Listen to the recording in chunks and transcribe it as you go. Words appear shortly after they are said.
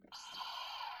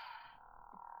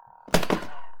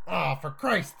Ah, for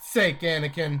Christ's sake,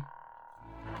 Anakin.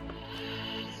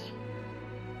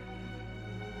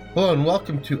 Hello and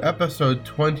welcome to episode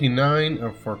 29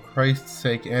 of For Christ's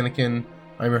Sake, Anakin.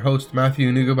 I'm your host,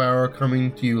 Matthew Neugebauer,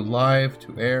 coming to you live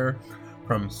to air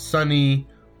from sunny,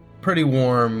 pretty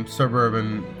warm,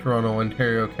 suburban Toronto,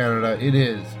 Ontario, Canada. It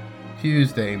is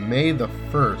Tuesday, May the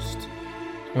 1st,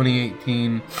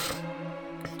 2018,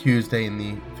 Tuesday in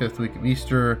the 5th week of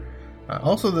Easter.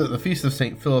 Also the feast of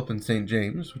St. Philip and St.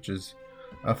 James, which is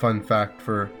a fun fact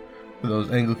for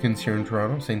those Anglicans here in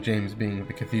Toronto, St. James being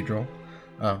the cathedral.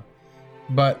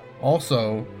 But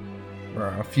also, we're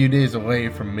a few days away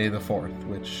from May the 4th,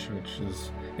 which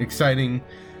is exciting,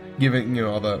 given,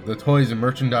 all the toys and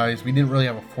merchandise. We didn't really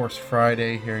have a Force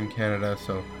Friday here in Canada,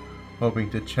 so hoping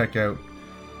to check out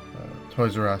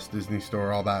Toys R Us, Disney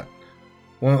Store, all that.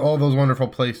 All those wonderful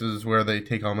places where they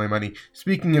take all my money.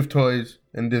 Speaking of toys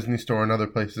and Disney Store and other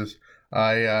places,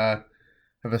 I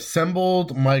have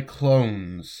assembled my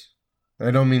clones.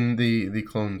 I don't mean the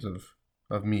clones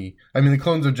of me. I mean the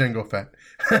clones of Jango Fett.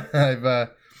 I've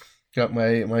got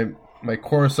my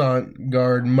Coruscant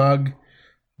Guard mug,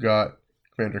 got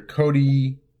Commander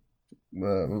Cody,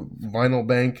 vinyl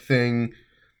bank thing,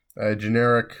 a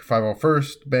generic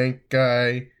 501st bank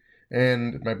guy,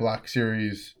 and my Black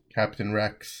Series Captain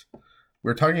Rex.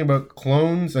 We're talking about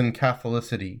clones and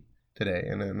Catholicity today,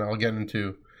 and I'll get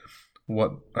into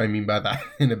what I mean by that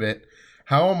in a bit.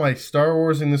 How am I Star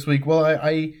Warsing this week? Well,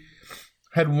 I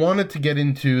had wanted to get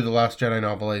into the Last Jedi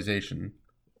novelization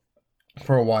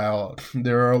for a while.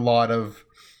 There are a lot of,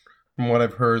 from what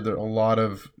I've heard, there are a lot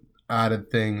of added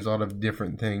things, a lot of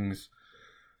different things.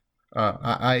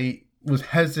 I was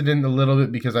hesitant a little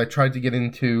bit because I tried to get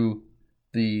into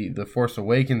the Force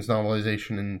Awakens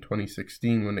novelization in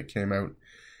 2016 when it came out,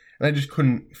 and I just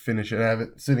couldn't finish it. I have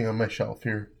it sitting on my shelf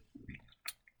here,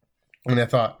 and I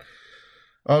thought,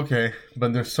 okay,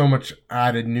 but there's so much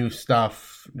added new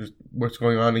stuff, just what's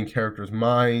going on in characters'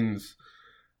 minds,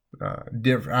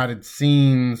 different added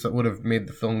scenes that would have made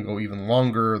the film go even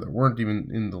longer, that weren't even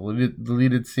in the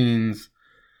deleted scenes,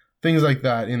 things like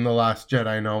that in the Last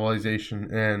Jedi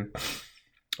novelization, and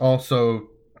also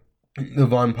the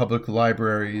Vaughan Public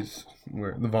Libraries,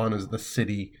 where the Vaughan is the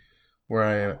city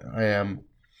where I am.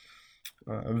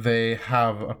 They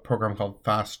have a program called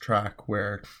Fast Track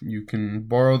where you can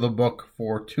borrow the book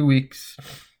for 2 weeks.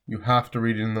 You have to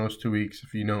read it in those 2 weeks.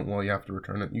 If you don't, well, you have to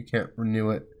return it. You can't renew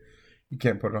it. You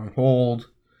can't put it on hold.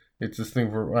 It's this thing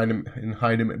for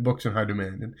books in high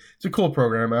demand. And it's a cool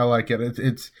program. I like it.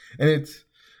 It's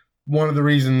one of the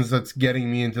reasons that's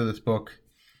getting me into this book.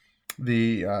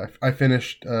 I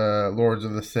finished Lords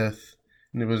of the Sith,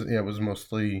 and it was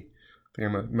mostly, I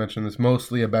think I mentioned this,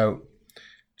 mostly about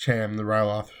Cham, the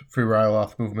Ryloth, Free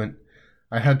Ryloth movement.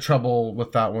 I had trouble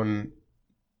with that one,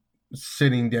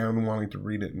 sitting down and wanting to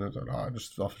read it, and I was like, I'll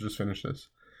just finish this.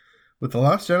 With the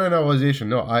Last Jedi novelization,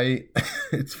 no,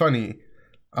 it's funny.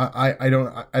 I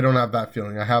don't have that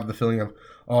feeling. I have the feeling of,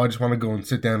 I just want to go and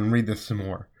sit down and read this some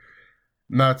more.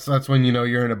 And that's when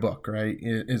you're in a book, right?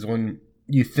 Is when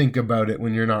you think about it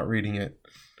when you're not reading it.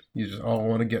 You just, I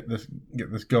want to get this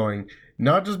going.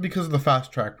 Not just because of the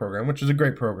Fast Track program, which is a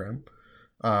great program,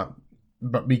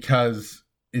 but because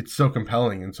it's so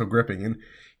compelling and so gripping. And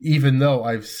even though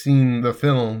I've seen the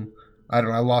film, I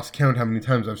lost count how many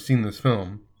times I've seen this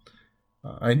film.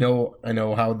 I know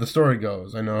how the story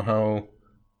goes. I know how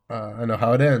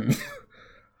it ends.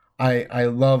 I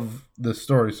love the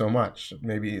story so much.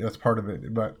 Maybe that's part of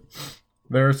it, but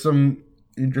there are some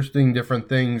interesting different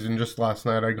things, and just last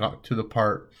night I got to the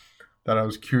part that I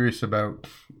was curious about,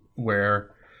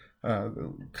 where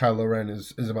Kylo Ren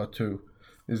is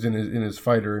in his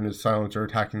fighter, in his silencer,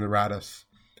 attacking the Raddus,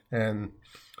 and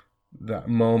that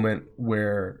moment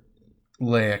where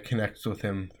Leia connects with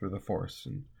him through the Force,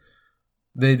 and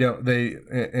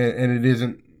and it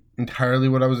isn't entirely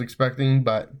what I was expecting,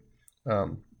 but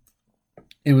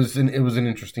it was an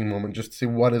interesting moment just to see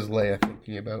what is Leia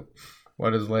thinking about,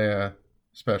 what is Leia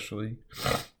especially,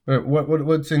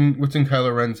 what's in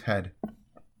Kylo Ren's head,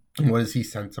 what does he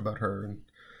sense about her, and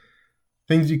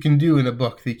things you can do in a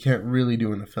book that you can't really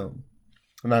do in a film.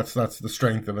 And that's the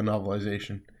strength of a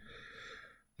novelization.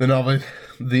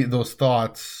 Those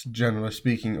thoughts, generally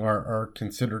speaking, are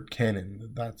considered canon.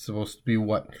 That's supposed to be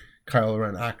what Kylo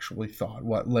Ren actually thought,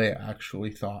 what Leia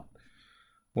actually thought,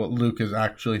 what Luke is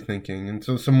actually thinking. And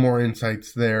so some more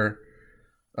insights there.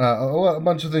 A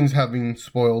bunch of things have been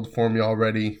spoiled for me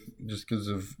already, just because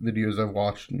of videos I've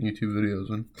watched and YouTube videos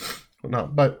and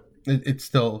whatnot. But it's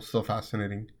still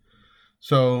fascinating.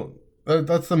 So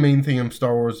that's the main thing I'm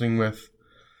Star Warsing with.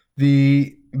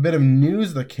 The bit of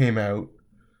news that came out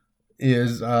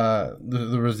is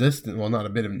the Resistance. Well, not a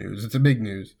bit of news. It's a big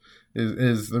news.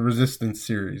 Is the Resistance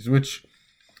series, which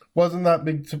wasn't that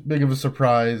big of a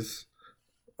surprise.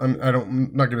 I'm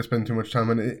not going to spend too much time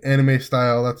on it. Anime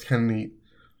style. That's kind of neat.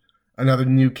 Another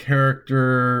new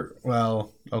character.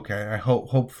 Well, okay.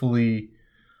 Hopefully,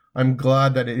 I'm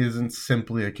glad that it isn't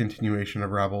simply a continuation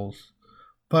of Rebels,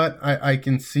 but I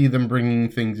can see them bringing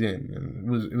things in.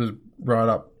 And it was brought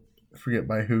up. I forget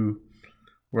by who,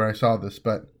 where I saw this,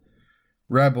 but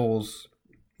Rebels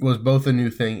was both a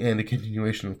new thing and a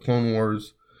continuation of Clone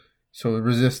Wars. So the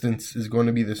Resistance is going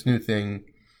to be this new thing,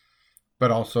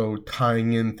 but also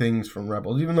tying in things from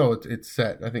Rebels, even though it's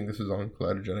set. I think this is on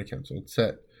Collider Jedi Council. It's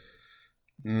set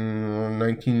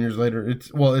 19 years later.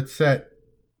 It's set,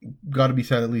 got to be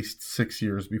set at least 6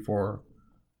 years before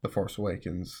The Force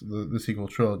Awakens, the sequel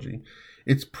trilogy.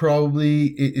 It's probably,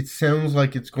 it sounds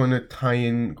like it's going to tie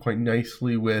in quite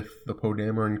nicely with the Poe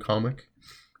Dameron comic,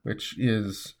 which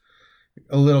is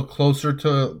a little closer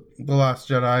to The Last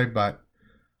Jedi, but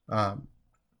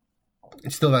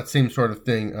it's still that same sort of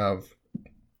thing of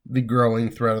the growing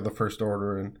threat of the First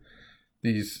Order and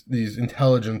these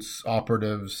intelligence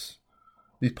operatives,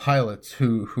 these pilots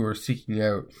who are seeking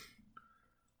out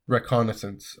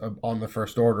reconnaissance on the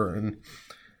First Order. And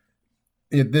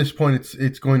at this point,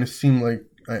 it's going to seem like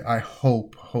I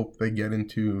hope they get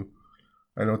into.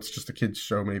 I know it's just a kids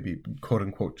show, maybe quote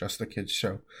unquote just a kids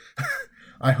show.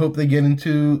 I hope they get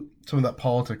into some of that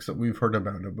politics that we've heard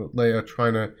about Leia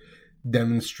trying to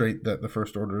demonstrate that the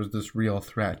First Order is this real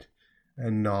threat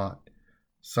and not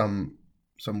some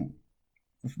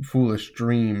foolish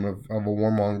dream of a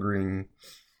warmongering,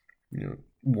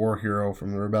 war hero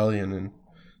from the rebellion, and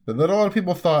that a lot of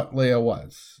people thought Leia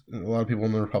was. A lot of people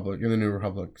in the New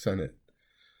Republic Senate,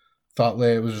 thought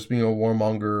Leia was just being a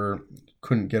warmonger,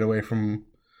 couldn't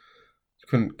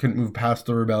move past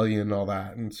the rebellion and all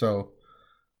that, and so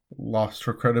lost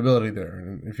her credibility there.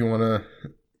 And if you want to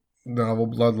novel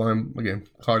Bloodline, again,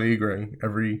 Claudia Gray,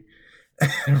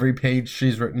 every page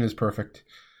she's written is perfect.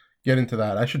 Get into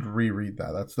that. I should reread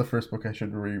that. That's the first book I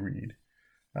should reread,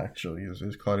 actually, is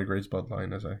Claudia Gray's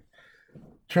Bloodline, as I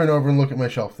turn over and look at my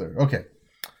shelf there. Okay.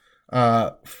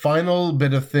 Final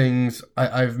bit of things.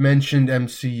 I've mentioned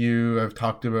MCU. I've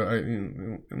talked about,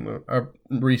 in a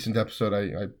recent episode,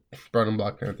 I brought in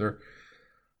Black Panther.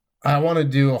 I want to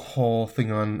do a whole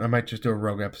thing I might just do a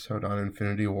rogue episode on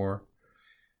Infinity War.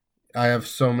 I have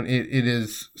so many, it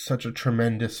is such a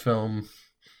tremendous film,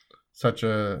 such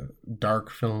a dark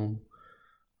film.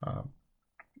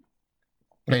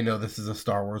 I know this is a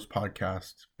Star Wars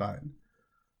podcast, but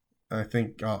I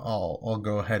think I'll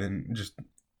go ahead and just,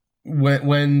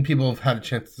 when people have had a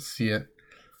chance to see it,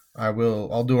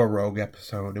 I'll do a rogue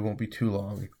episode. It won't be too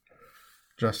long,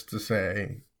 just to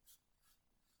say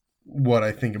what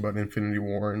I think about Infinity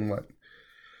War and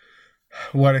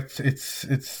what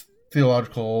its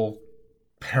theological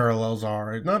parallels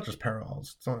are. Not just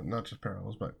parallels. It's not just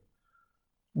parallels, but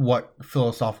what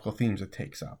philosophical themes it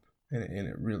takes up, and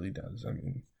it really does. I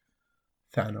mean,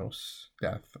 Thanos,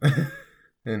 death,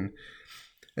 and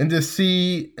to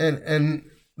see and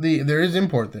there is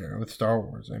import there with Star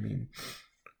Wars. I mean,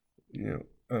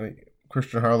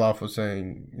 Christian Harloff was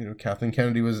saying, Kathleen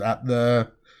Kennedy was at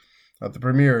the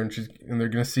premiere, and they're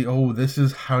going to see, this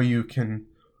is how you can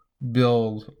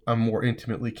build a more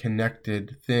intimately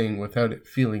connected thing without it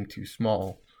feeling too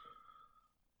small.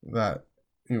 That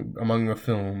among the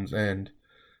films, and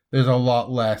there's a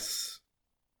lot less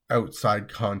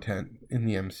outside content in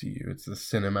the MCU. It's the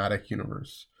cinematic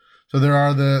universe. So there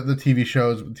are the TV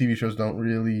shows, but TV shows don't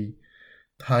really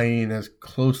tie in as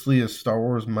closely as Star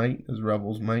Wars might, as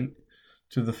Rebels might,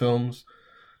 to the films.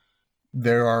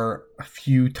 There are a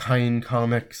few tie-in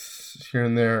comics here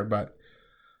and there, but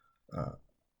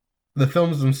the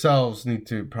films themselves need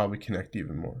to probably connect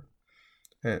even more.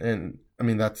 And I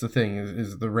mean, that's the thing,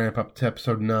 is the ramp up to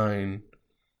episode 9,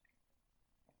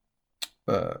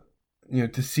 to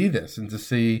see this and to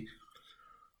see,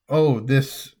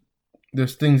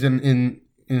 there's things in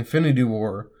Infinity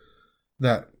War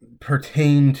that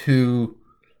pertain to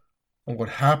what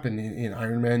happened in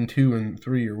Iron Man 2 and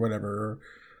 3 or whatever,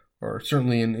 or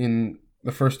certainly in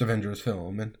the first Avengers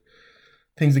film, and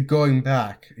things that going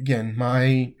back. Again,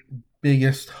 my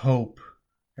biggest hope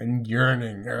and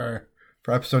yearning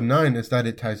for episode 9 is that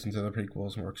it ties into the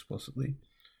prequels more explicitly.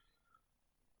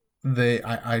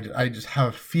 I just have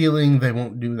a feeling they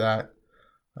won't do that.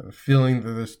 I have a feeling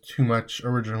that there's too much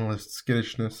originalist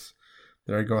skittishness.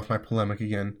 There I go with my polemic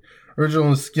again.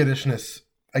 Originalist skittishness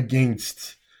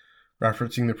against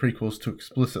referencing the prequels too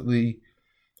explicitly.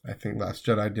 I think Last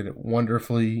Jedi did it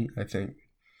wonderfully. I think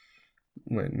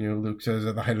when Luke says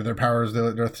at the height of their powers they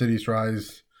let Darth Sidious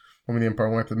rise, when the Empire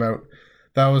wiped them out.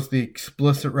 That was the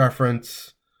explicit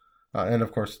reference, and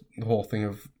of course the whole thing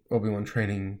of Obi-Wan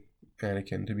training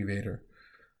Anakin to be Vader.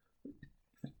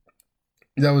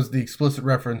 That was the explicit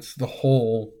reference. The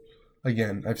whole,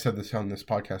 again, I've said this on this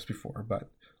podcast before, but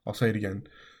I'll say it again.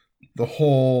 The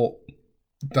whole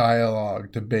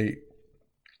dialogue, debate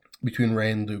between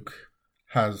Rey and Luke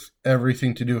has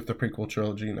everything to do with the prequel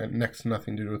trilogy and next to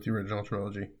nothing to do with the original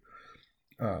trilogy.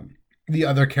 The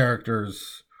other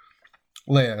characters,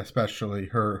 Leia especially,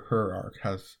 her arc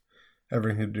has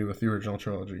everything to do with the original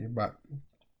trilogy, but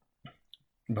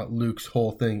Luke's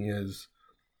whole thing is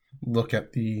look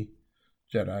at the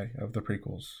Jedi of the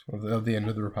prequels, of the end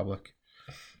of the Republic.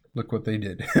 Look what they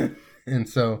did. And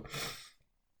so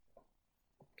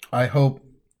I hope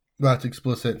that's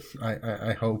explicit.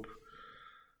 I hope,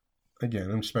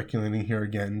 again, I'm speculating here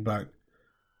again, but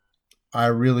I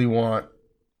really want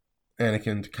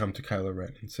Anakin to come to Kylo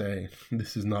Ren and say,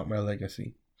 this is not my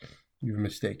legacy. You've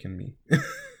mistaken me.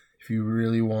 If you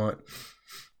really want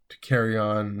to carry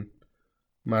on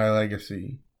my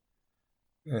legacy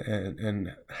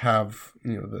and have,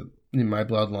 in my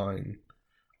bloodline,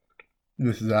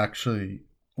 this is actually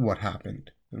what happened.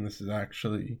 And this is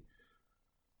actually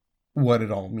what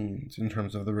it all means in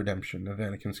terms of the redemption of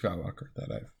Anakin Skywalker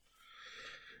that I've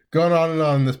gone on and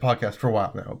on in this podcast for a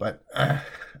while now, but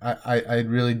I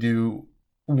really do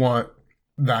want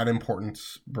that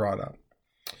importance brought up.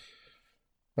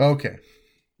 Okay,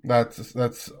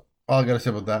 that's all I gotta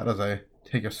say about that as I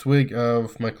take a swig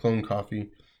of my clone coffee.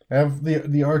 I have the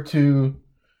R2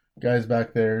 guys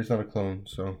back there. He's not a clone,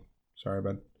 so sorry,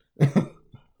 bud.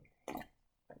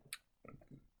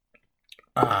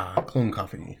 Clone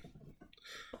coffee.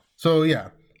 So yeah,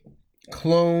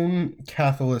 clone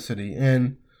Catholicity,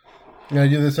 and I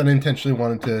do this unintentionally.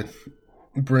 Wanted to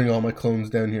bring all my clones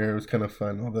down here. It was kind of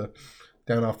fun. All the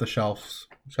down off the shelves,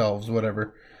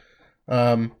 whatever.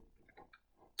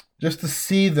 Just to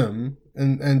see them,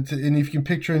 and if you can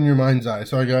picture in your mind's eye.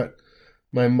 So I got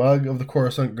my mug of the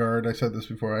Coruscant Guard. I said this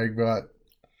before. I got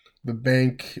the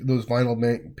bank, those vinyl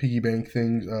bank, piggy bank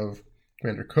things of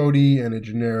Commander Cody and a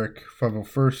generic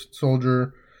 501st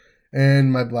soldier,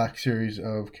 and my Black Series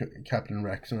of Captain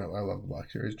Rex. And I love the Black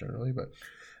Series generally, but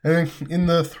and then in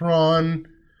the Thrawn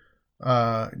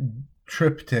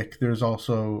triptych, there's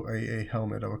also a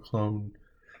helmet of a clone,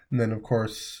 and then of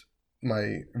course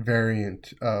my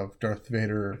variant of Darth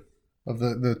Vader, of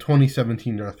the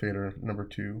 2017 Darth Vader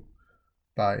 #2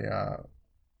 by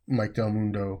Mike Del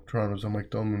Mundo, Toronto's Mike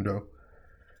Del Mundo.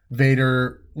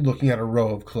 Vader looking at a row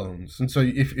of clones. And so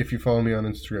if you follow me on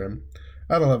Instagram,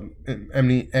 at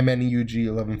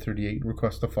MNEUG1138,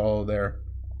 request to follow there,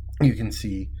 you can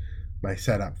see my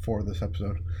setup for this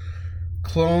episode.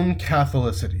 Clone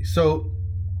Catholicity. So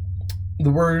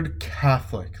the word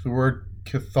Catholic, the word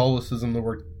Catholicism, the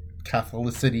word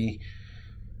Catholicity,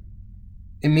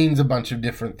 it means a bunch of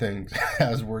different things,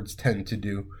 as words tend to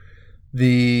do.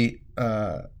 I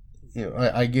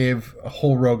gave a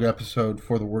whole rogue episode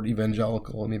for the word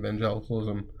evangelical and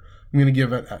evangelicalism. I'm going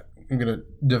to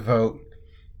devote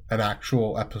an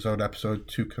actual episode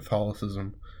to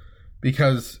Catholicism,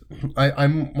 because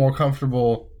I'm more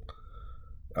comfortable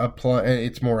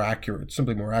it's more accurate,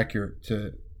 simply more accurate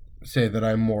to say that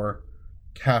I'm more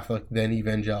Catholic than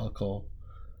evangelical.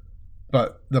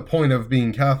 But the point of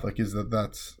being Catholic is that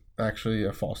that's actually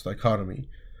a false dichotomy.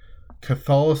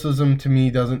 Catholicism to me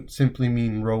doesn't simply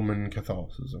mean Roman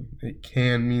Catholicism. It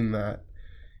can mean that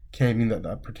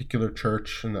particular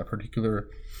church and that particular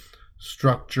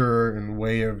structure and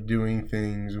way of doing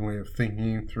things and way of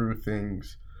thinking through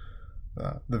things.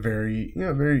 The very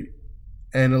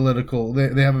analytical.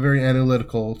 They have a very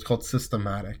analytical. It's called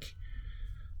systematic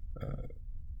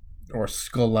or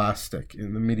scholastic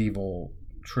in the medieval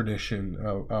tradition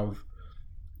of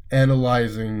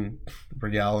analyzing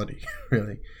reality,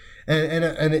 really. And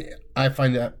I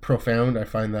find that profound. I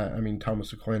find that, St.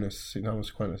 Thomas Aquinas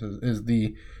is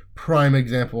the prime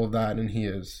example of that, and he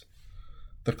is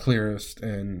the clearest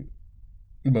and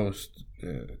most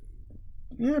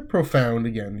profound,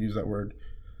 again, use that word,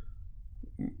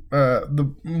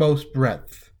 the most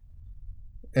breadth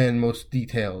and most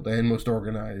detailed and most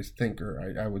organized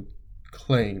thinker, I would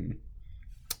claim,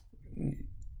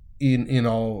 in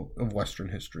all of Western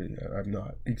history. I'm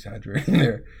not exaggerating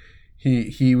there.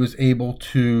 He was able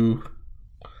to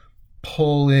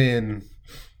pull in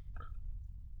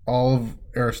all of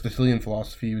Aristotelian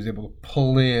philosophy. He was able to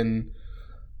pull in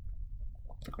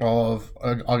all of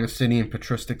Augustinian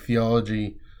patristic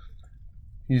theology.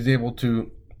 He was able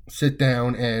to sit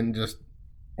down and just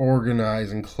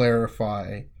organize and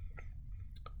clarify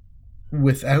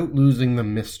without losing the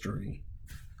mystery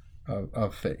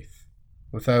of faith,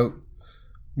 without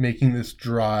making this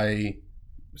dry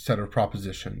set of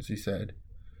propositions. He said,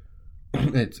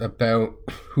 it's about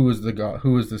who is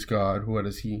this God, what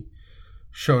has he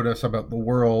showed us about the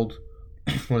world,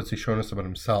 what has he shown us about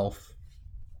himself,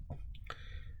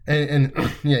 and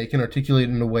yeah, he can articulate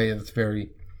it in a way that's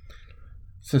very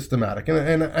systematic.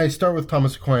 And I start with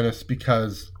Thomas Aquinas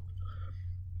because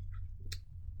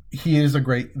he is the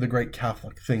great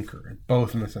Catholic thinker,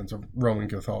 both in the sense of Roman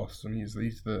Catholicism. He's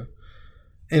the,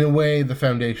 in a way, the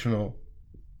foundational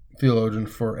theologian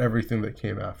for everything that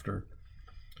came after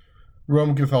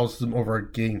Roman Catholicism over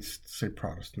against, say,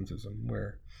 Protestantism,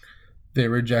 where they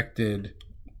rejected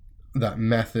that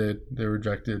method, they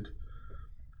rejected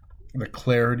the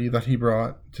clarity that he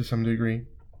brought to some degree,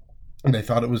 and they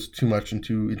thought it was too much and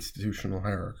too institutional,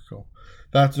 hierarchical.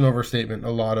 That's an overstatement.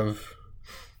 A lot of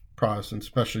Protestants,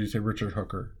 especially, say, Richard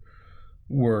Hooker,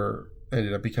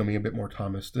 ended up becoming a bit more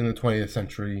Thomist. In the 20th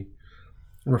century,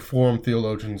 Reformed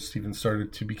theologians even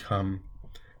started to become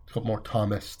more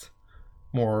Thomist,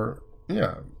 more,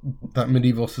 that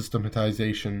medieval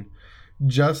systematization,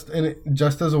 just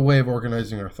as a way of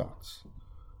organizing our thoughts,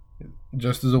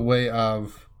 just as a way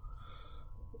of,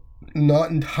 not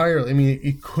entirely, I mean,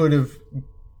 it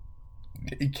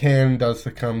does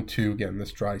succumb to, again,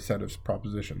 this dry set of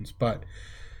propositions, but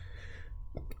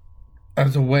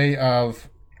as a way of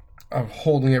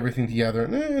holding everything together,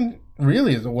 and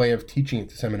really as a way of teaching it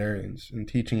to seminarians and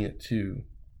teaching it to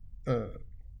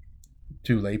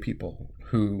lay people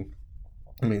who,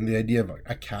 I mean, the idea of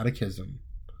a catechism,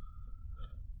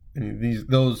 I mean,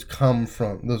 those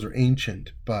are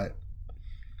ancient, but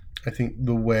I think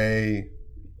the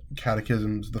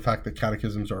fact that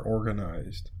catechisms are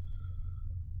organized,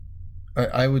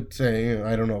 I would say,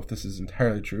 I don't know if this is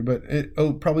entirely true, but it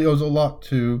probably owes a lot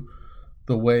to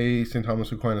the way St.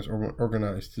 Thomas Aquinas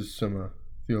organized his Summa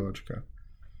Theologica.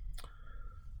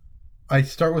 I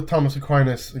start with Thomas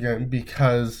Aquinas again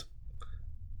because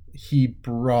he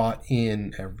brought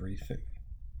in everything.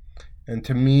 And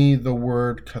to me, the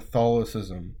word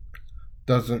Catholicism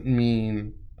doesn't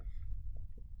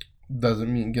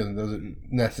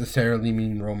necessarily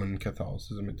mean Roman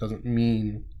Catholicism. It doesn't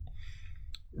mean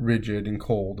rigid and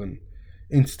cold and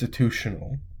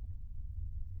institutional.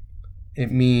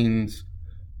 It means,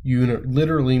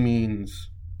 literally means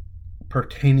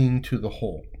pertaining to the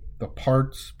whole. The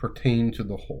parts pertain to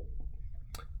the whole.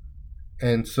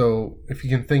 And so, if you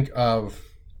can think of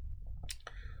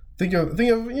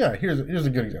here's a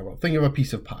good example. Think of a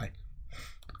piece of pie,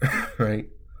 right?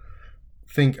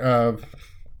 Think of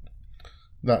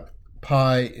that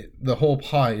pie. The whole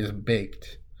pie is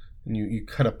baked, and you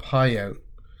cut a pie out.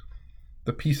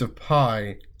 The piece of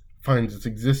pie finds its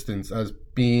existence as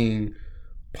being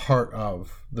part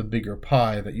of the bigger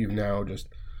pie that you've now just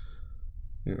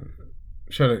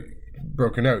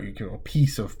broken out. A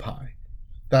piece of pie.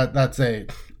 That's a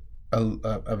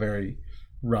very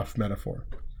rough metaphor.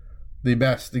 The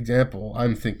best example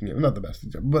I'm thinking of, not the best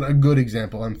example, but a good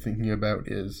example I'm thinking about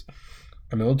is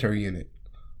a military unit,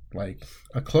 like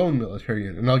a clone military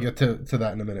unit, and I'll get to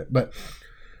that in a minute. But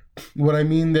what I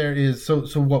mean there is, so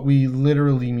what we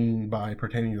literally mean by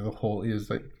pertaining to the whole is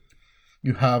that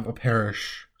you have a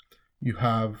parish, you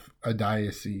have a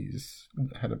diocese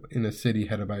in a city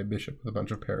headed by a bishop with a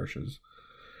bunch of parishes.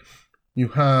 You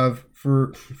have,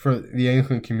 for the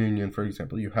Anglican Communion, for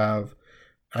example, you have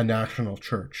a national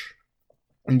church,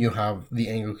 and you have the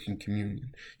Anglican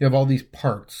Communion. You have all these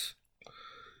parts.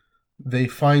 They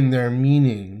find their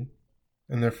meaning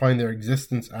and they find their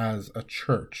existence as a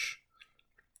church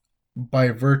by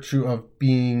virtue of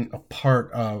being a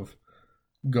part of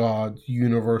God's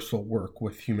universal work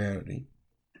with humanity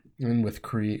and with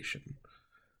creation.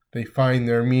 They find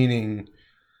their meaning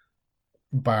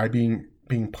by being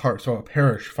part. So a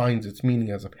parish finds its meaning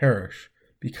as a parish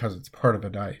because it's part of a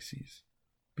diocese.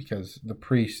 Because the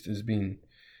priest is being,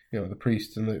 the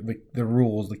priest and the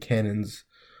rules, the canons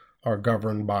are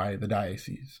governed by the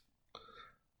diocese.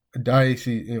 A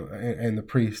diocese, and the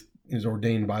priest is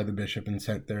ordained by the bishop and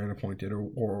sent there and appointed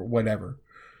or whatever.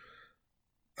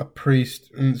 A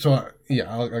priest, and so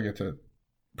I'll get to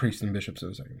priests and bishops in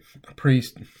a second.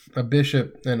 A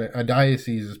bishop, and a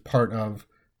diocese is part of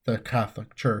the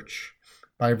Catholic Church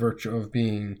by virtue of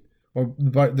being,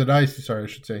 the diocese, I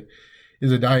should say,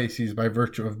 is a diocese by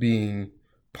virtue of being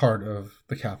part of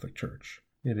the Catholic Church.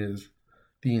 It is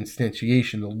the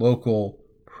instantiation, the local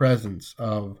presence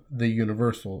of the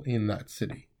universal in that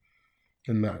city,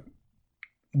 in that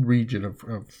region of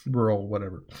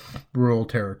rural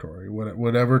territory,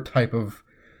 whatever type of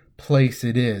place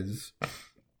it is.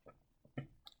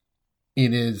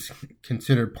 it is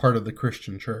considered part of the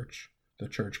Christian church, the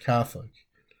Church Catholic,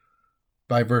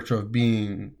 by virtue of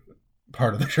being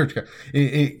part of the Church Catholic.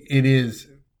 It is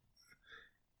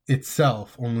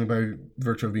itself only by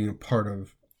virtue of being a part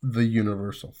of the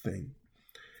universal thing.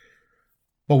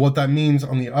 But what that means,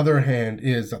 on the other hand,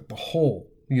 is that the whole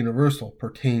universal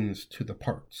pertains to the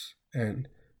parts and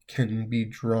can be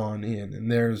drawn in.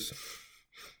 And there's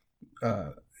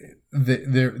where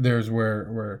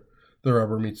the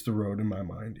rubber meets the road in my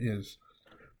mind. Is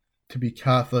to be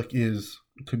Catholic is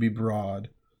to be broad.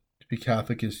 To be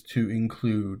Catholic is to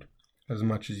include as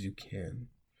much as you can.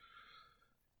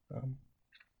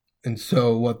 And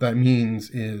so what that means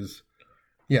is,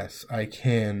 yes, I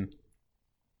can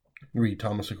read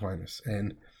Thomas Aquinas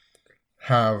and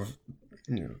have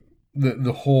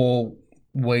the whole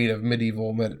weight of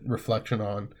medieval reflection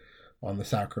on the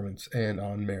sacraments and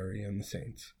on Mary and the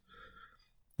saints.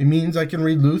 It means I can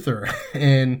read Luther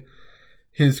and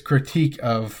his critique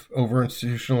of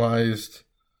over-institutionalized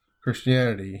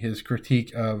Christianity, his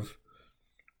critique of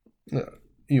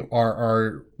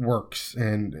our works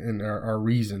and our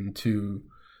reason to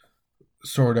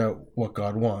sort out what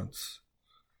God wants.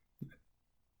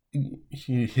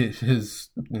 His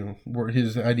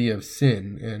idea of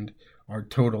sin and our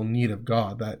total need of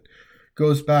God, that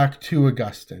goes back to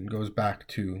Augustine, goes back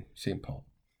to St. Paul,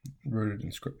 rooted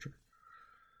in Scripture.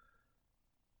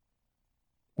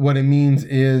 What it means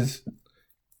is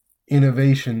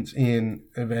innovations in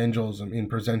evangelism, in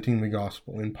presenting the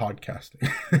gospel, in podcasting,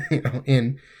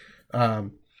 in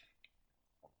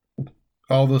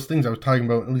all those things I was talking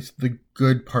about, at least the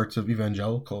good parts of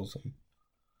evangelicalism,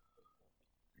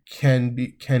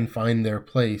 can find their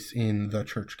place in the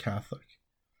Church Catholic.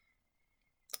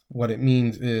 What it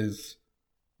means is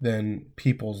then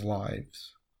people's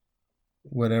lives,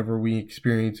 whatever we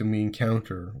experience and we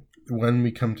encounter, when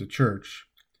we come to church,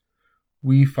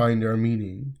 we find our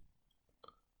meaning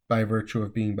by virtue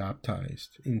of being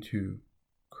baptized into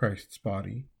Christ's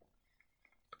body.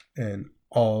 And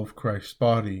all of Christ's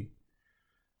body,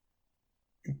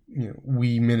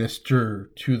 we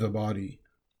minister to the body,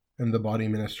 and the body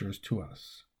ministers to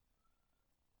us.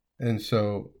 And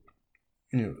so,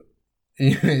 it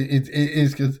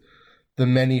is because the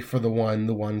many for the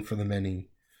one for the many.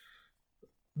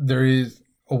 There is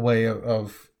a way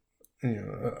of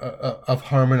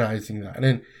harmonizing that,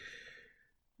 and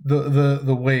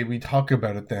the way we talk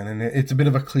about it then, and it's a bit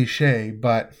of a cliche,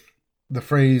 but the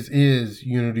phrase is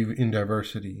unity in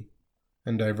diversity,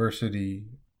 and diversity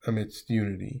amidst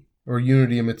unity, or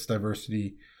unity amidst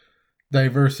diversity.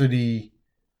 Diversity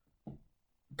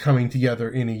coming together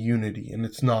in a unity, and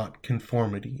it's not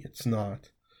conformity, it's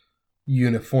not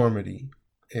uniformity,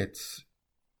 it's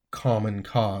common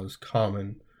cause,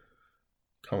 common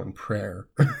prayer,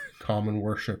 common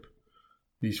worship.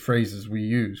 These phrases we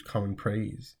use, common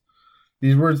praise.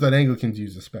 These words that Anglicans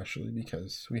use especially,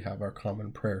 because we have our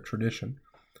common prayer tradition.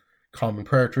 Common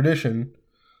prayer tradition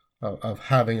of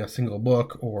having a single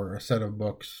book or a set of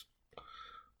books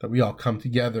that we all come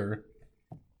together.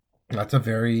 That's a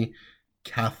very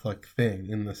Catholic thing,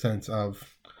 in the sense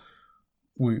of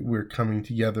we're coming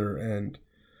together and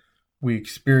we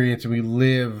experience and we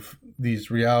live these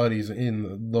realities in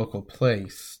the local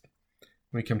place.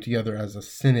 We come together as a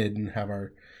synod and have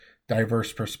our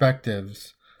diverse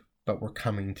perspectives, but we're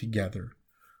coming together.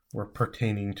 We're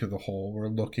pertaining to the whole. We're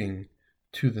looking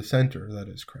to the center, that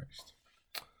is Christ.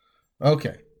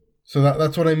 Okay, so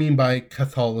that's what I mean by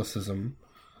Catholicism,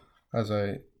 as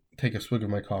I take a swig of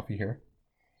my coffee here.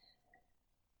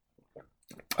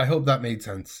 I hope that made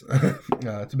sense.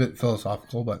 It's a bit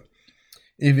philosophical, but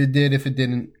if it did, if it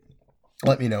didn't,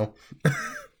 let me know.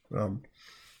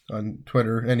 On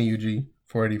Twitter,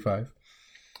 NEUG485.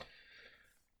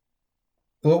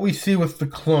 What we see with the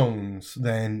clones,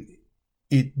 then,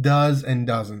 it does and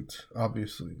doesn't,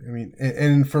 obviously. I mean,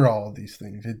 and for all of these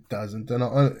things, it doesn't.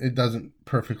 And it doesn't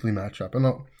perfectly match up. And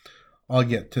I'll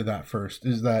get to that first,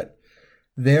 is that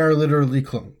they are literally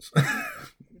clones.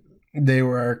 They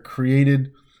were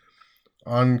created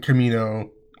on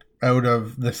Camino out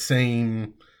of the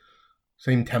same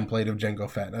template of Jango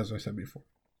Fett, as I said before.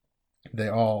 They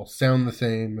all sound the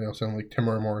same. They all sound like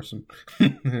Timur Morrison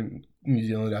in New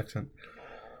Zealand accent.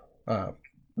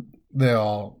 They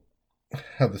all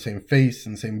have the same face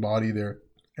and same body. They're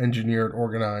engineered,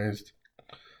 organized.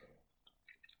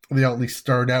 They all at least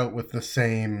start out with the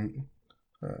same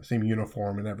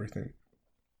uniform and everything.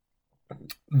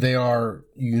 They are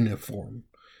uniform,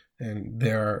 and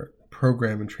they are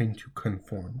programmed and trained to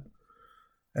conform.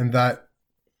 And that's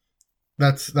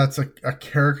a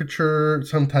caricature.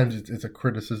 Sometimes it's a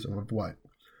criticism of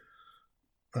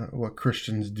what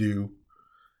Christians do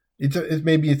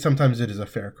sometimes it is a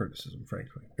fair criticism,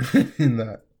 frankly, in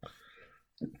that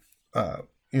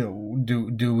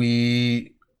do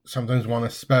we sometimes want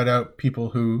to spout out people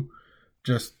who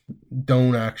just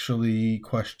don't actually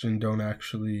question, don't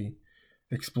actually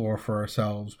explore for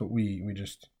ourselves, but we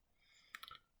just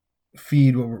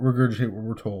feed regurgitate what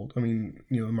we're told. I mean,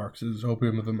 Marx's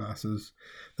opium of the masses,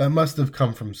 that must have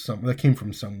came from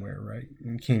somewhere, right?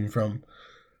 It came from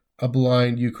a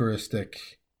blind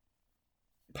Eucharistic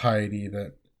piety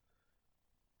that,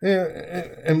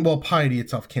 and piety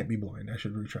itself can't be blind. I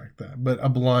should retract that. But a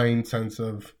blind sense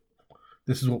of,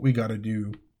 this is what we got to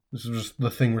do. This is just the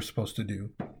thing we're supposed to do,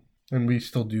 and we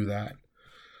still do that.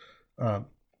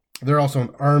 They're also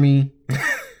an army,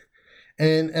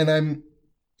 and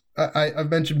I've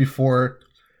mentioned before.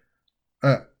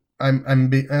 I'm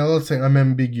ambiguous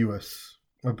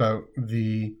about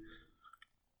the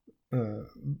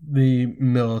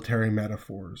military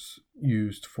metaphors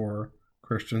used for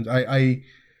Christians. I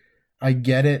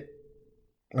get it.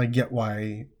 I get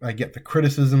why. I get the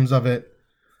criticisms of it.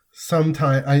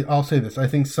 Sometimes I'll say this. I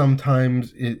think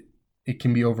sometimes it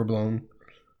can be overblown.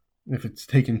 If it's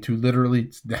taken too literally,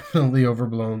 it's definitely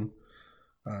overblown.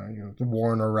 The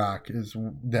war in Iraq is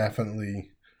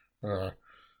definitely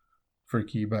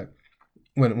freaky, but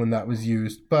when that was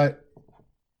used, but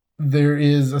there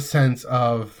is a sense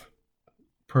of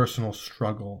personal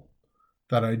struggle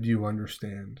that I do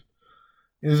understand.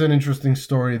 It is an interesting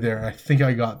story there. I think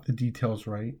I got the details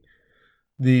right.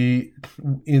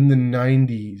 In the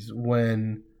 90s,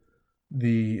 when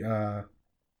the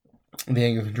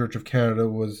Anglican Church of Canada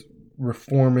was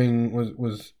reforming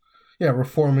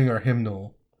our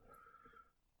hymnal,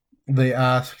 they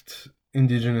asked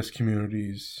Indigenous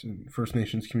communities and First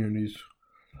Nations communities,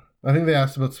 I think they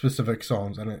asked about specific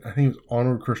songs, and I think it was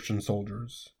Onward Christian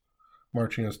Soldiers,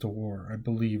 Marching Us to War, I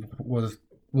believe was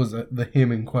the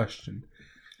hymn in question.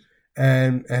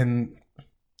 And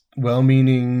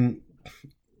well-meaning,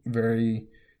 very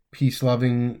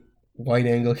peace-loving white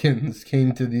Anglicans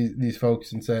came to these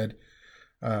folks and said,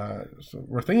 so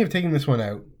we're thinking of taking this one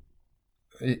out.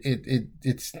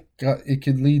 It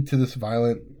could lead to this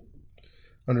violent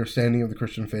understanding of the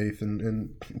Christian faith and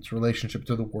its relationship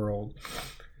to the world.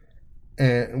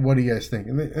 And what do you guys think?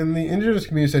 And the Indigenous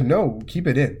community said, no, keep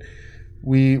it in.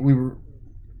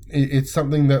 It's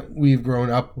something that we've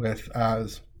grown up with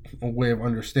as a way of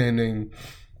understanding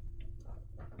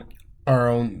our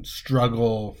own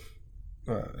struggle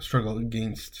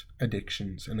against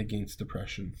addictions and against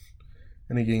depression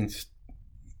and against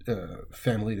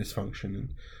family dysfunction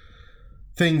and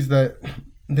things that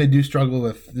they do struggle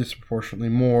with disproportionately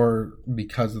more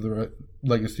because of the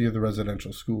legacy of the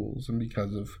residential schools and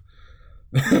because of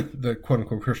the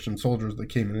quote-unquote Christian soldiers that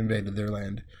came and invaded their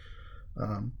land.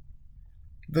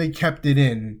 They kept it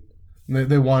in.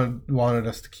 They wanted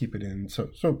us to keep it in.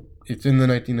 So it's in the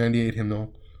 1998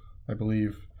 hymnal, I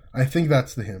believe. I think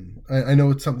that's the hymn. I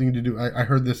know it's something to do. I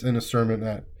heard this in a sermon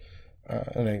at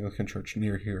an Anglican church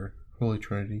near here, Holy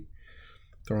Trinity,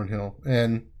 Thornhill,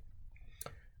 and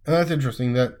that's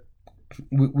interesting. That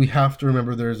we have to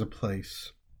remember there is a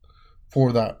place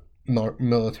for that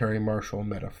military martial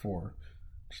metaphor.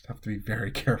 Just have to be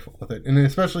very careful with it, and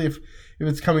especially if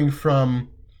it's coming from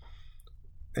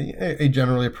a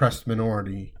generally oppressed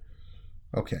minority.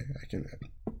 Okay,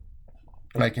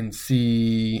 I can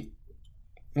see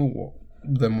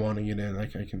them wanting it in. I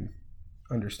can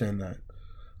understand that.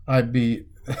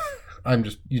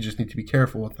 You just need to be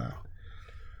careful with that.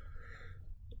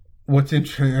 What's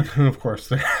interesting, of course,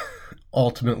 they're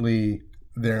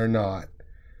not.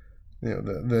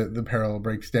 The parallel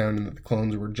breaks down in that the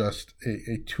clones were just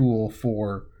a tool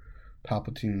for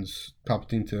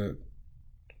Palpatine to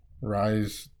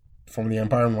rise from the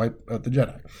Empire and wipe out the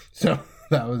Jedi. So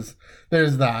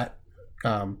there's that.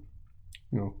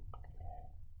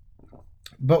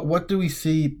 But what do we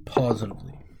see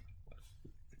positively?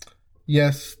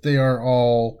 Yes, they are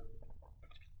all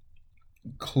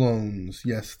clones.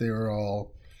 Yes, they are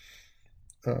all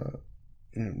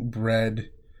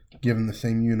bred, given the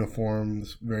same uniform,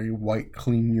 this very white,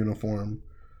 clean uniform.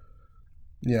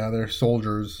 Yeah, they're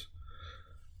soldiers.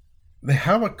 They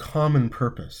have a common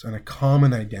purpose and a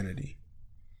common identity,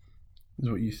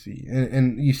 is what you see.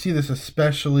 And you see this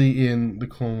especially in the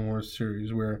Clone Wars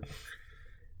series, where,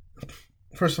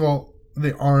 first of all,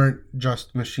 they aren't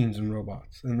just machines and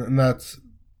robots. And that's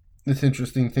this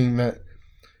interesting thing that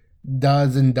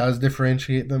does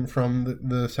differentiate them from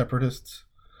the Separatists.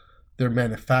 They're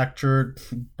manufactured,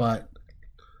 but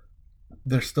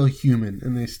they're still human,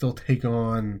 and they still take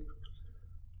on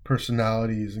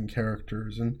personalities and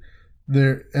characters, and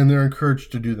they're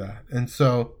encouraged to do that. And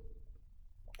so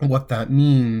what that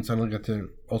means, and I'll get to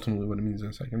ultimately what it means in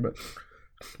a second, but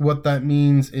what that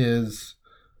means is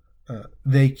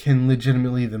they can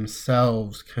legitimately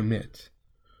themselves commit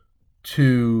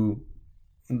to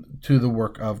the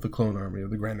work of the clone army, of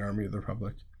the Grand Army of the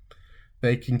Republic.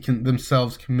 They can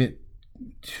themselves commit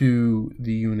to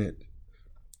the unit,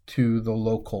 to the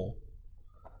local.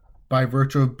 By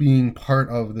virtue of being part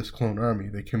of this clone army,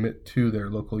 they commit to their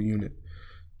local unit,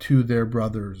 to their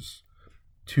brothers,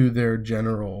 to their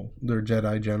general, their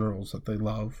Jedi generals that they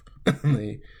love and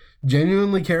they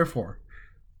genuinely care for,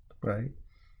 right?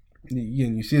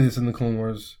 You see this in the Clone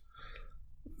Wars.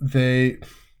 There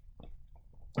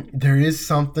is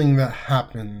something that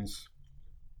happens,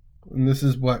 and this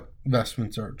is what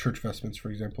vestments are, church vestments, for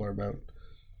example, are about.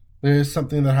 There is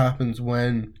something that happens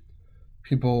when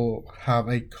people have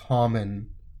a common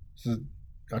look.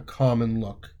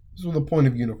 This is the point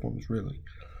of uniforms, really.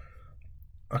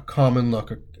 A common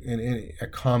look, a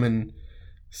common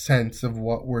sense of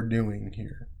what we're doing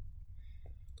here.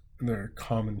 Their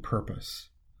common purpose.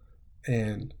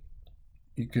 And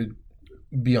you could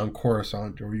be on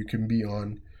Coruscant, or you can be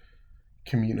on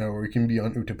Kamino, or you can be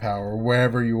on Utapau, or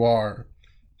wherever you are,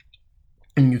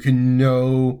 and you can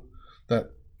know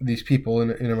that these people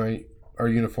in our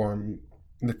uniform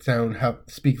that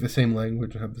speak the same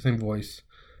language and have the same voice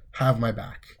have my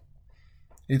back.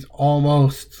 It's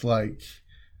almost like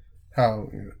how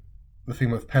the thing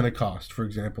with Pentecost, for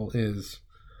example, is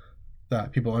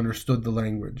that people understood the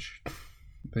language.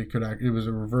 They could act. It was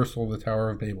a reversal of the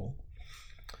Tower of Babel.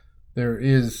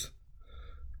 It's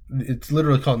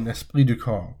literally called an esprit du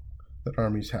corps that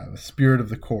armies have, a spirit of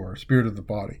the corps, spirit of the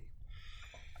body.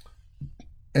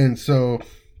 And so,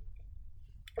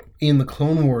 in the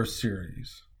Clone Wars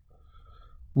series,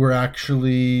 we're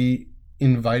actually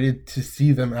invited to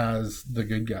see them as the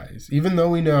good guys, even though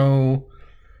we know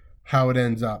how it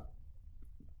ends up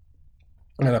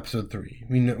in episode 3.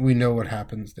 We know what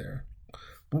happens there.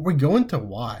 But we go into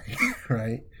why,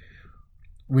 right?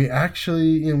 We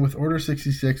actually, with Order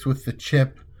 66, with the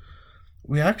chip,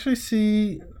 we actually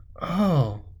see,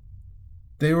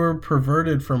 they were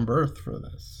perverted from birth for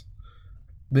this.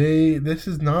 This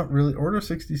is not really, Order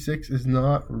 66 is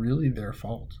not really their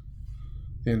fault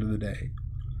at the end of the day.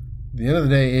 At the end of the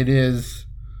day, it is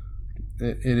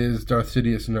Darth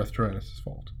Sidious and Darth Tyrannus'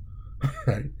 fault,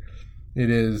 right? It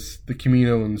is the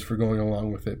Kaminoans for going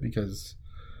along with it because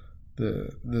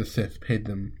the Sith paid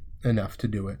them enough to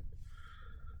do it.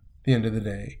 At the end of the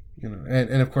day,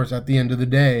 and of course, at the end of the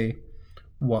day,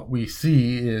 what we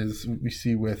see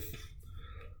with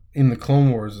in the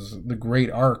Clone Wars is the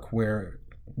great arc where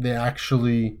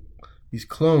these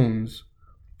clones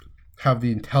have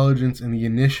the intelligence and the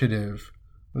initiative,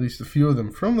 at least a few of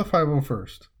them, from the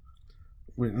 501st.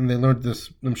 And they learned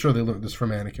this, I'm sure they learned this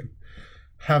from Anakin.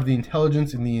 Have the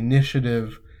intelligence and the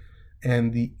initiative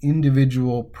and the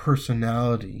individual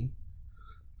personality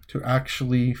to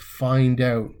actually find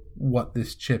out what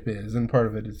this chip is. And part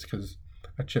of it is because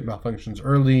a chip malfunctions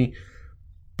early,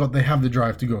 but they have the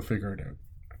drive to go figure it out.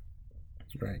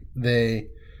 Right? They're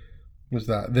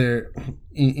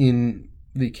in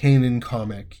the Kanan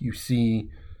comic, you see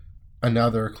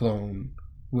another clone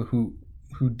who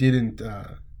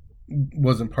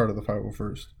wasn't part of the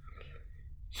 501st.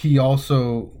 He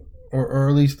also, or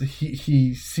at least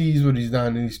he sees what he's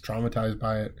done and he's traumatized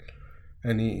by it,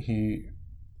 and he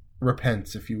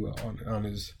repents, if you will, on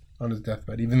his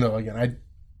deathbed. Even though, again,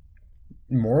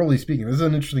 morally speaking, this is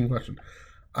an interesting question.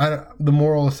 The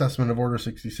moral assessment of Order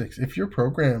 66. If you're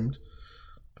programmed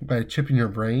by a chip in your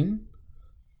brain,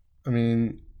 I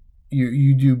mean,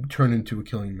 you do turn into a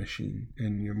killing machine,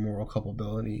 and your moral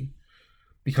culpability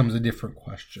becomes a different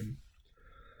question.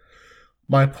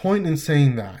 My point in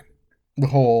saying that, the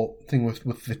whole thing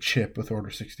with the chip with Order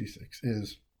 66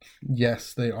 is,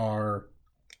 yes, they are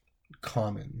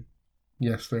common.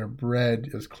 Yes, they are bred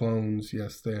as clones.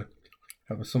 Yes, they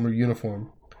have a similar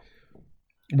uniform.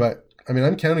 But, I mean,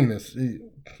 I'm counting this.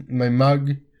 My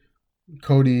mug,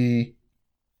 Cody,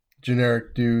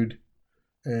 generic dude,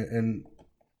 and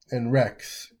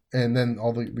Rex, and then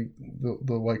all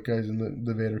the white guys in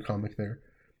the Vader comic there.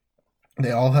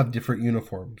 They all have different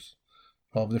uniforms.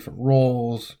 All have different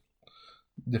roles,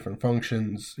 different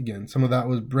functions. Again, some of that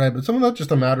was bred, but some of that's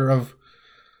just a matter of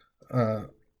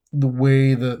the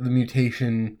way the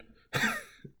mutation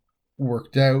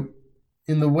worked out,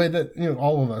 in the way that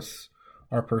all of us,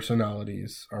 our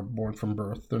personalities are born from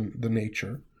birth, the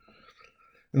nature.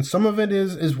 And some of it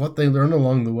is what they learn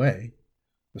along the way,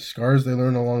 the scars they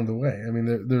learn along the way. I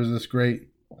mean, there's this great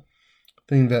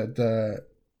thing that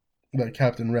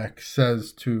Captain Rex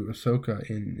says to Ahsoka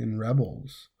in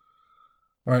Rebels,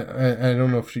 I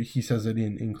don't know if he says it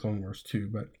in Clone Wars too,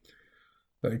 but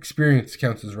the experience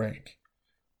counts as rank.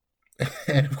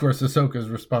 And of course, Ahsoka's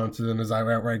response is, I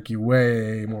outrank you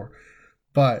way more.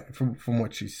 But from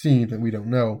what she's seen, that we don't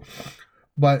know.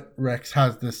 But Rex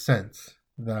has this sense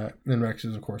that, and Rex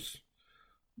is, of course,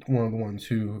 one of the ones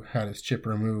who had his chip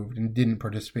removed and didn't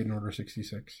participate in Order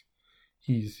 66.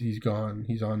 He's gone.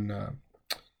 He's on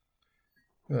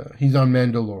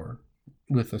Mandalore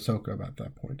with Ahsoka about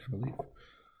that point, I believe.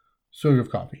 Swig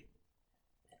of coffee.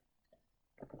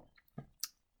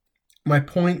 My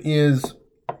point is,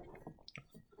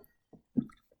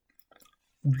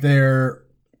 their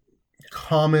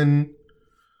common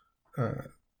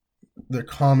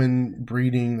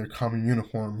breeding, their common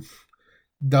uniform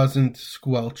doesn't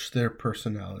squelch their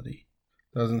personality,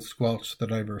 doesn't squelch the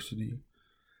diversity.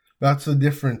 That's the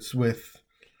difference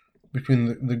between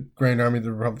the Grand Army,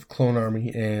 the Republic Clone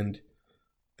Army, and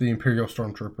the Imperial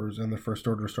Stormtroopers and the First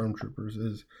Order Stormtroopers,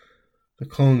 is the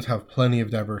clones have plenty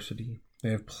of diversity. They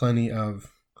have plenty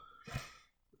of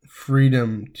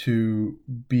freedom to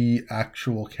be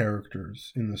actual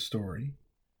characters in the story,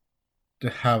 to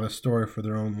have a story for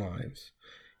their own lives.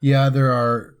 Yeah,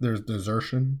 there's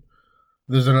desertion.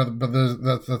 That's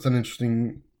an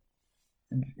interesting,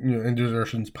 and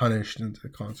desertion's punished and the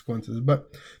consequences.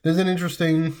 But there's an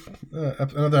interesting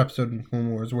another episode in Clone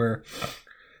Wars where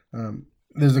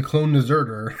there's a clone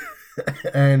deserter,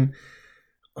 and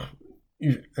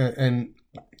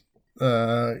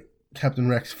Captain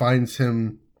Rex finds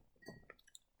him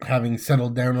having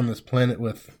settled down on this planet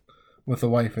with a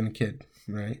wife and a kid.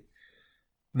 Right?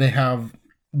 They have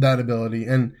that ability,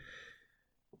 and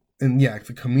yeah,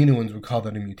 the Kaminoans would call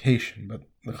that a mutation, but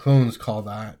the clones call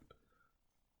that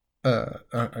a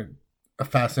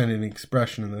fascinating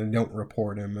expression, and they don't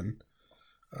report him, and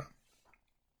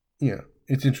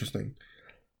it's interesting.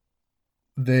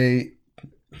 The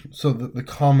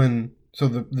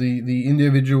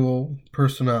individual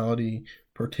personality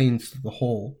pertains to the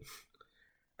whole,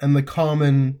 and the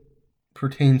common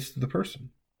pertains to the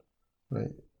person,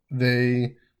 right?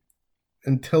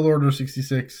 Until Order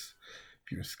 66,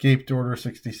 if you escaped Order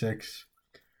 66,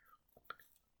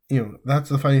 that's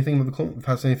the fascinating thing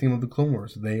about the Clone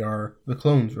Wars. They are the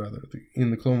clones, rather, in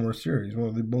the Clone Wars series. One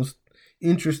of the most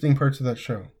interesting parts of that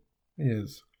show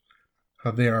is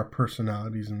how they are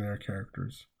personalities in their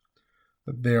characters.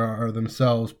 That they are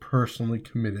themselves personally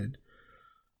committed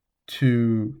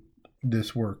to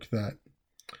this work, that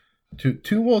to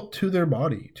their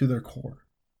body, to their core.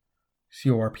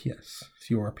 CORP.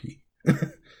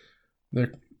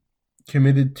 They're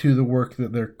committed to the work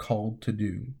that they're called to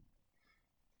do.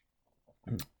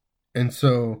 And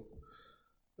so,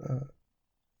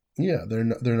 they're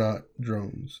not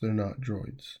drones. They're not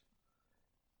droids.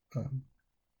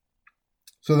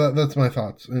 So that's my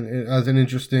thoughts. And as an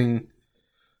interesting,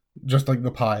 just like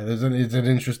the pie, it's an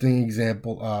interesting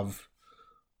example of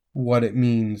what it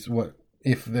means. What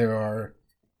if there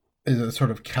is a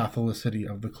sort of Catholicity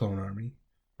of the Clone Army,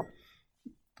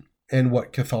 and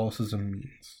what Catholicism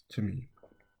means to me.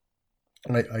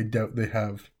 I doubt they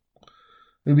have.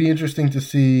 It'd be interesting to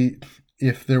see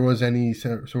if there was any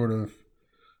sort of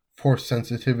Force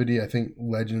sensitivity. I think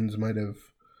Legends might have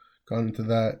gone into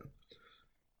that.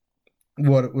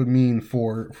 What it would mean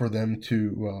for them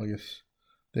to, well, I guess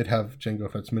they'd have Jango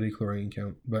Fett's midi-chlorian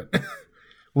count, but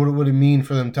what would it mean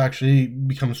for them to actually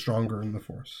become stronger in the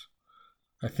Force?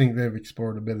 I think they've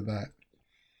explored a bit of that.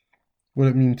 What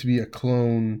it mean to be a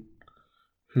clone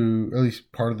who, at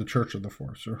least part of the Church of the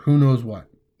Force, or who knows what.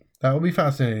 That will be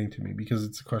fascinating to me, because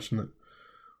it's a question that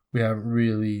we haven't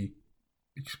really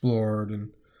explored, and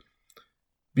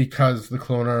because the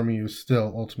Clone Army is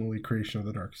still ultimately creation of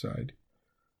the dark side,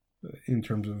 in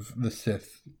terms of the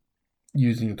Sith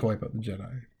using it to wipe out the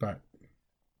Jedi. But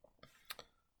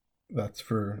that's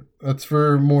for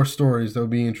more stories that would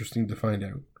be interesting to find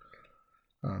out.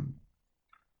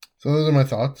 So those are my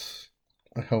thoughts.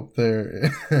 I hope they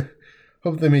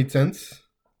made sense.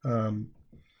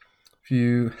 If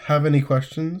you have any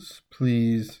questions,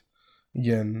 please,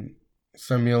 again,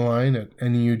 send me a line at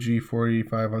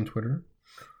NEUG485 on Twitter.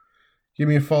 Give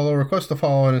me a follow. Request a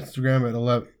follow on Instagram at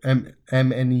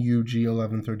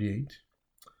MNEUG1138.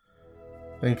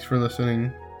 Thanks for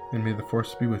listening, and may the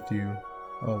Force be with you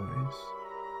always.